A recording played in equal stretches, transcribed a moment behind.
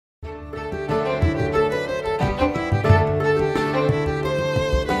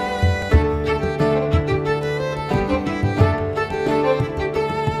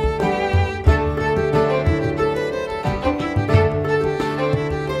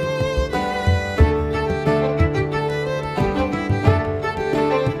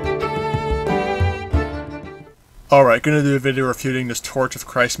Alright, gonna do a video refuting this Torch of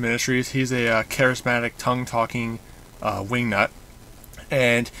Christ Ministries. He's a charismatic, tongue-talking wingnut.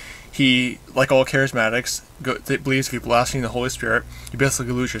 And he, like all charismatics, believes if you blaspheme the Holy Spirit, you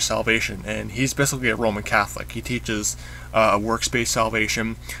basically lose your salvation. And he's basically a Roman Catholic. He teaches a works-based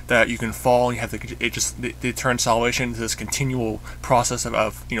salvation, that you can fall and you have to, they turn salvation into this continual process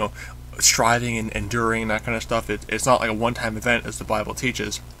of you know, striving and enduring and that kind of stuff. It's not like a one-time event as the Bible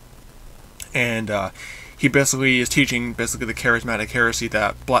teaches. And he basically is teaching the charismatic heresy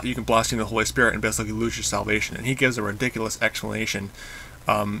that you can blaspheme the Holy Spirit and basically lose your salvation. And he gives a ridiculous explanation.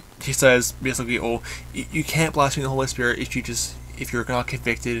 He says basically, oh, you can't blaspheme the Holy Spirit if you're not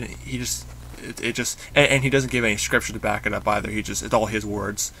convicted. And he doesn't give any scripture to back it up either. It's all his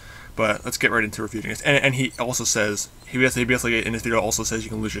words. But let's get right into refuting this. And he also says, he basically in this video also says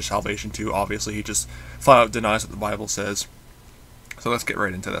you can lose your salvation too. Obviously, he just flat out denies what the Bible says. So let's get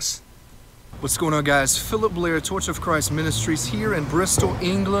right into this. What's going on, guys? Philip Blair, Torch of Christ Ministries here in Bristol,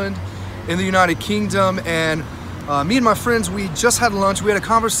 England, in the United Kingdom. And me and my friends, we just had lunch. We had a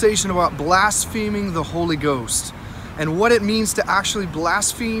conversation about blaspheming the Holy Ghost and what it means to actually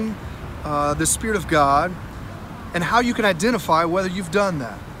blaspheme the Spirit of God, and how you can identify whether you've done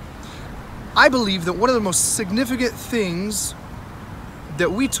that. I believe that one of the most significant things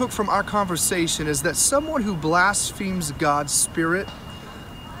that we took from our conversation is that someone who blasphemes God's Spirit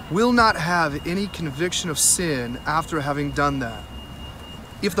will not have any conviction of sin after having done that.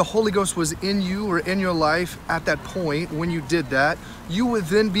 If the Holy Ghost was in you or in your life at that point when you did that, you would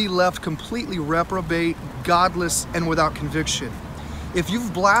then be left completely reprobate, godless, and without conviction. If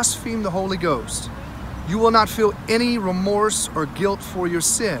you've blasphemed the Holy Ghost, you will not feel any remorse or guilt for your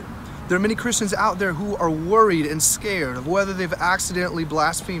sin. There are many Christians out there who are worried and scared of whether they've accidentally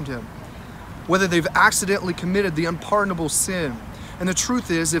blasphemed Him, whether they've accidentally committed the unpardonable sin. And the truth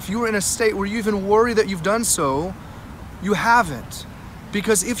is, if you're in a state where you even worry that you've done so, you haven't.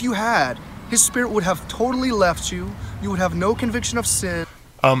 Because if you had, His Spirit would have totally left you. You would have no conviction of sin.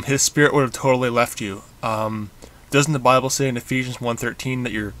 His Spirit would have totally left you. Doesn't the Bible say in Ephesians 1:13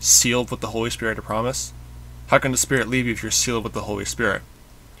 that you're sealed with the Holy Spirit of promise? How can the Spirit leave you if you're sealed with the Holy Spirit?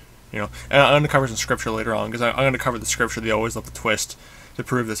 You know, and I'm going to cover some scripture later on, because I'm going to cover the scripture they always love to twist to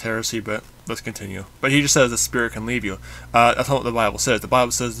prove this heresy, but let's continue. But he just says the Spirit can leave you. That's not what the Bible says. The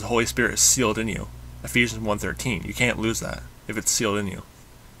Bible says the Holy Spirit is sealed in you. Ephesians 1:13. You can't lose that if it's sealed in you.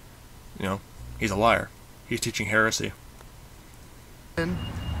 You know, he's a liar. He's teaching heresy.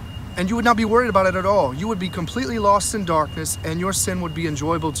 And you would not be worried about it at all. You would be completely lost in darkness, and your sin would be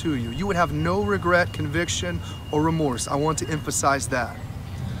enjoyable to you. You would have no regret, conviction, or remorse. I want to emphasize that.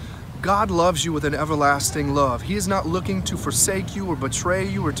 God loves you with an everlasting love. He is not looking to forsake you or betray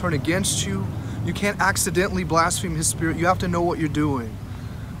you or turn against you. You can't accidentally blaspheme His Spirit. You have to know what you're doing.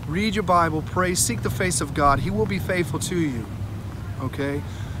 Read your Bible, pray, seek the face of God. He will be faithful to you. Okay?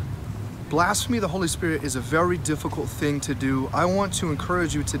 Blasphemy of the Holy Spirit is a very difficult thing to do. I want to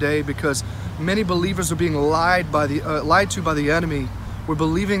encourage you today, because many believers are being lied to by the enemy. We're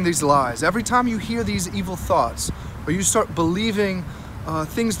believing these lies. Every time you hear these evil thoughts, or you start believing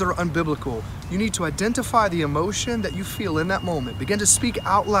things that are unbiblical, you need to identify the emotion that you feel in that moment. Begin to speak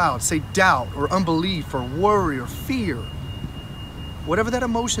out loud. Say doubt or unbelief or worry or fear. Whatever that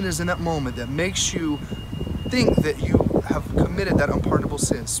emotion is in that moment that makes you think that you have committed that unpardonable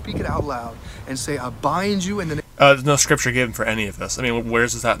sin, speak it out loud and say, I bind you in the name. There's no scripture given for any of this. I mean,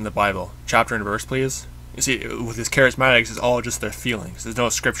 where's this at in the Bible? Chapter and verse, please. You see, with these charismatics, it's all just their feelings. There's no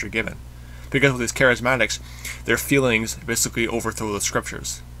scripture given. Because with these charismatics, their feelings basically overthrow the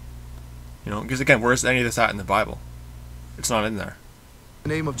scriptures. You know, because again, where's any of this at in the Bible? It's not in there. In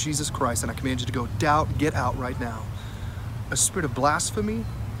the name of Jesus Christ, and I command you to go. Doubt, get out right now. A spirit of blasphemy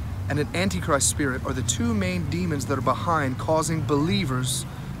and an antichrist spirit are the two main demons that are behind causing believers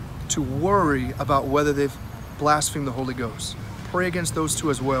to worry about whether they've blasphemed the Holy Ghost. Pray against those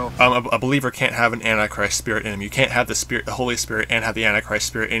two as well. A believer can't have an antichrist spirit in him. You can't have the Holy Spirit, and have the antichrist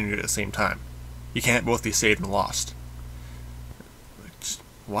spirit in you at the same time. You can't both be saved and lost.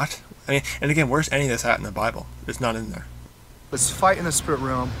 What? I mean, and again, where's any of this at in the Bible? It's not in there. Let's fight in the spirit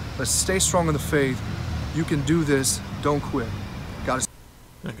realm. Let's stay strong in the faith. You can do this. Don't quit. God is.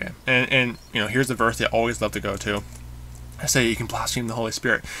 Okay, and you know, here's the verse they always love to go to. I say you can blaspheme the Holy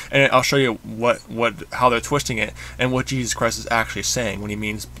Spirit, and I'll show you how they're twisting it and what Jesus Christ is actually saying when He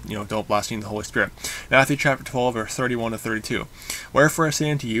means, you know, don't blaspheme the Holy Spirit. Matthew chapter 12, verse 31 to 32. Wherefore I say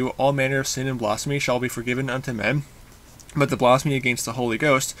unto you, all manner of sin and blasphemy shall be forgiven unto men, but the blasphemy against the Holy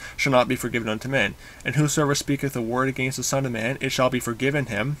Ghost shall not be forgiven unto men. And whosoever speaketh a word against the Son of Man, it shall be forgiven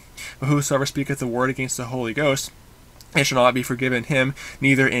him. But whosoever speaketh a word against the Holy Ghost, it shall not be forgiven him,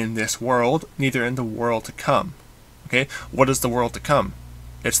 neither in this world, neither in the world to come. Okay, what is the world to come?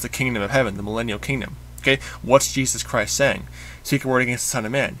 It's the kingdom of heaven, the millennial kingdom. Okay, what's Jesus Christ saying? Speak a word against the Son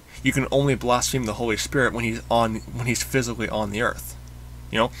of Man. You can only blaspheme the Holy Spirit when he's physically on the earth.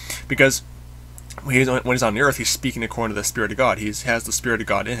 You know, because when he's on the earth, he's speaking according to the Spirit of God. He has the Spirit of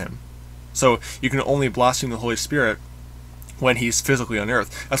God in him. So you can only blaspheme the Holy Spirit when he's physically on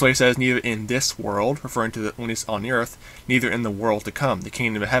earth. That's why he says, neither in this world, referring to when he's on the earth, neither in the world to come, the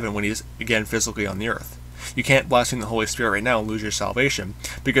kingdom of heaven, when he's again physically on the earth. You can't blaspheme the Holy Spirit right now and lose your salvation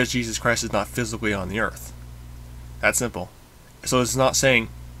because Jesus Christ is not physically on the earth. That's simple. So it's not saying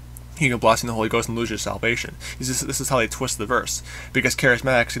you can blaspheme the Holy Ghost and lose your salvation. This is how they twist the verse. Because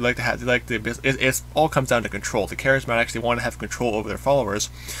charismatics, it all comes down to control. The charismatics, they want to have control over their followers,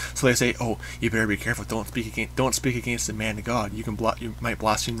 so they say, "Oh, you better be careful. Don't speak against the man of God. You might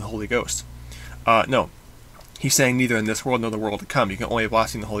blaspheme the Holy Ghost." No. He's saying neither in this world nor the world to come. You can only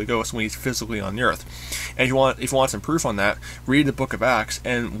blaspheme the Holy Ghost when he's physically on the earth. And if you want some proof on that, read the book of Acts.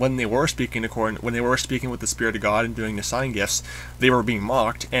 And when they were speaking with the Spirit of God and doing the sign gifts, they were being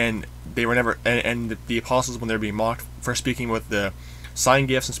mocked, and they were never. And the apostles, when they were being mocked for speaking with the sign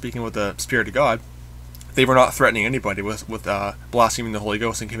gifts and speaking with the Spirit of God, they were not threatening anybody with blaspheming the Holy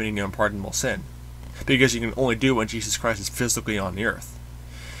Ghost and committing an unpardonable sin, because you can only do it when Jesus Christ is physically on the earth.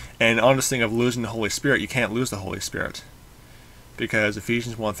 And on this thing of losing the Holy Spirit, you can't lose the Holy Spirit, because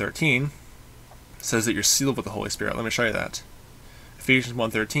Ephesians 1:13 says that you're sealed with the Holy Spirit. Let me show you that. Ephesians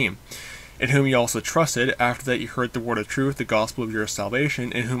 1:13, in whom you also trusted, after that you heard the word of truth, the gospel of your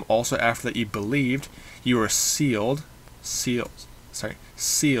salvation, in whom also after that you believed, you were sealed with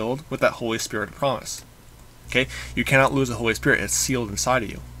that Holy Spirit of promise. Okay, you cannot lose the Holy Spirit; it's sealed inside of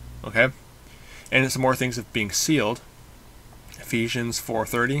you. Okay, and some more things of being sealed. Ephesians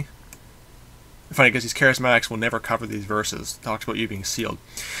 4:30. Funny, because these charismatics will never cover these verses. It talks about you being sealed.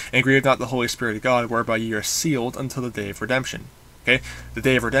 And grieve not the Holy Spirit of God, whereby you are sealed until the day of redemption. Okay? The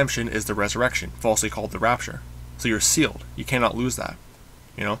day of redemption is the resurrection, falsely called the rapture. So you're sealed. You cannot lose that.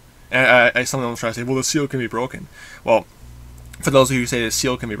 You know? And some of them try to say, well, the seal can be broken. Well, for those of you who say the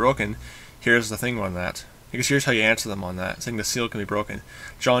seal can be broken, here's the thing on that. Because here's how you answer them on that, saying the seal can be broken.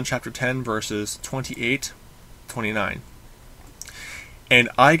 John chapter 10, verses 28, 29. And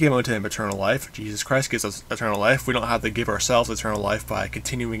I gave unto him eternal life. Jesus Christ gives us eternal life. We don't have to give ourselves eternal life by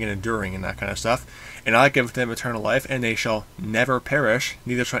continuing and enduring and that kind of stuff. And I give to them eternal life, and they shall never perish,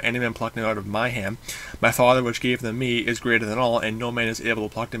 neither shall any man pluck them out of my hand. My Father which gave them me is greater than all, and no man is able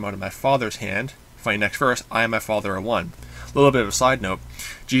to pluck them out of my Father's hand. Find next verse, I and my Father are one. A little bit of a side note,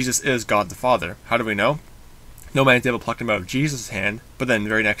 Jesus is God the Father. How do we know? No man is able to pluck them out of Jesus' hand, but then the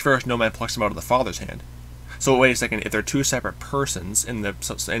very next verse, no man plucks them out of the Father's hand. So wait a second. If they're two separate persons in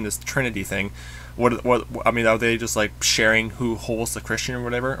this Trinity thing, are they just like sharing who holds the Christian or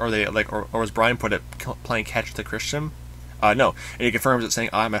whatever? Or they or as Brian put it, playing catch with the Christian? No. And he confirms it, saying,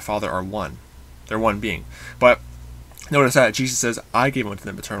 "I and my Father are one." They're one being. But notice that Jesus says, "I gave unto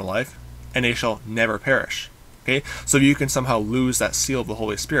them eternal life, and they shall never perish." Okay. So if you can somehow lose that seal of the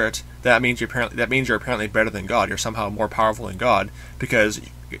Holy Spirit, that means you're apparently better than God. You're somehow more powerful than God, because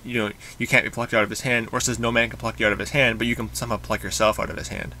you can't be plucked out of his hand, or it says no man can pluck you out of his hand, but you can somehow pluck yourself out of his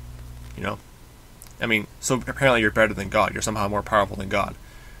hand. You know? I mean, so apparently you're better than God. You're somehow more powerful than God.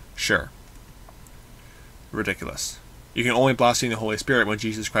 Sure. Ridiculous. You can only blaspheme the Holy Spirit when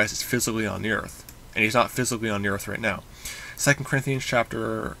Jesus Christ is physically on the earth. And he's not physically on the earth right now. 2 Corinthians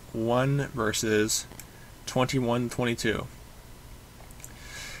chapter 1, verses 21-22.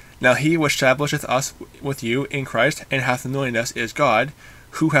 Now he which establisheth us with you in Christ, and hath anointed us, is God,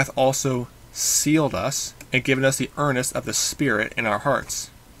 who hath also sealed us, and given us the earnest of the Spirit in our hearts.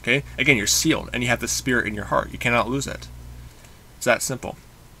 Okay? Again, you're sealed, and you have the Spirit in your heart. You cannot lose it. It's that simple.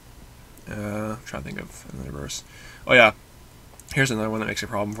 I'm trying to think of another verse. Oh yeah, here's another one that makes a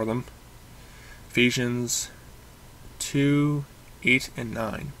problem for them. Ephesians 2, 8 and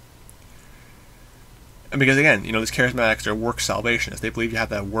 9. And because again, these charismatics are work salvationists. They believe you have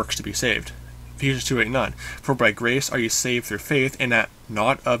to have works to be saved. Ephesians 2, 8 and 9. For by grace are you saved through faith, and that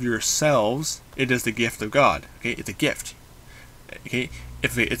not of yourselves, it is the gift of God. Okay, it's a gift. Okay,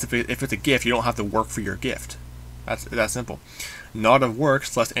 if it's a gift, you don't have to work for your gift. That's that simple. Not of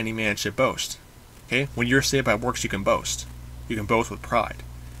works, lest any man should boast. Okay, when you're saved by works, you can boast. You can boast with pride.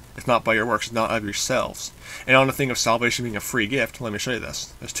 It's not by your works, it's not of yourselves. And on the thing of salvation being a free gift, let me show you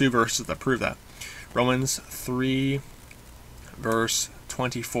this. There's two verses that prove that. Romans 3, verse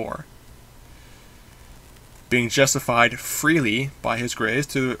 24. Being justified freely by his grace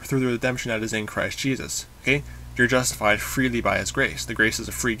through the redemption that is in Christ Jesus. Okay? You're justified freely by his grace. The grace is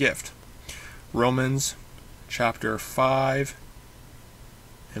a free gift. Romans chapter 5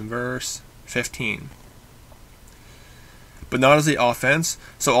 and verse 15. But not as the offense,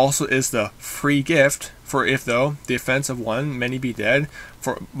 so also is the free gift. For if though the offense of one many be dead,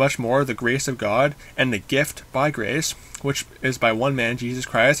 for much more the grace of God and the gift by grace, which is by one man Jesus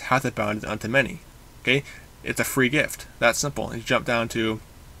Christ, hath abounded unto many. Okay, it's a free gift. That's simple. And you jump down to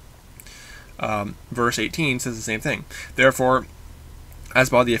verse 18, says the same thing. Therefore, as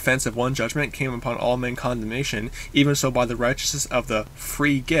by the offense of one judgment came upon all men condemnation, even so by the righteousness of the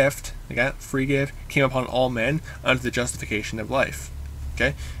free gift, again, free gift, came upon all men unto the justification of life.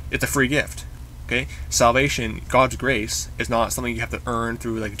 Okay, it's a free gift. Okay, salvation, God's grace, is not something you have to earn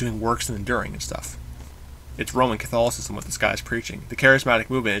through like doing works and enduring and stuff. It's Roman Catholicism what this guy's preaching. The charismatic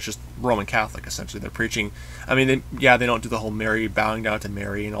movement is just Roman Catholic, essentially. They're preaching, I mean, they don't do the whole Mary, bowing down to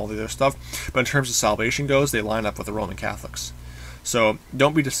Mary and all the other stuff, but in terms of salvation goes, they line up with the Roman Catholics. So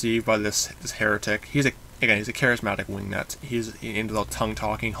don't be deceived by this heretic. He's a charismatic wingnut. He's into the tongue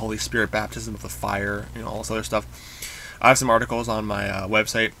talking, Holy Spirit baptism of the fire, all this other stuff. I have some articles on my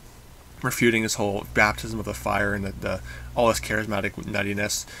website refuting this whole baptism of the fire and all this charismatic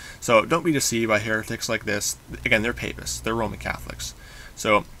nuttiness. So don't be deceived by heretics like this. Again, they're papists. They're Roman Catholics.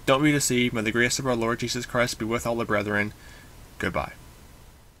 So don't be deceived. May the grace of our Lord Jesus Christ be with all the brethren. Goodbye.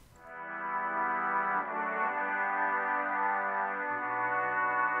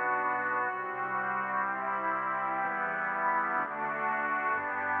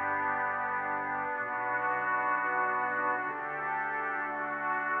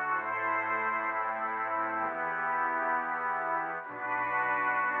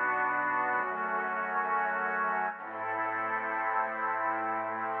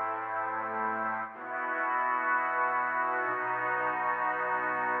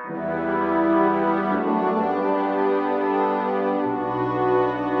 Thank you.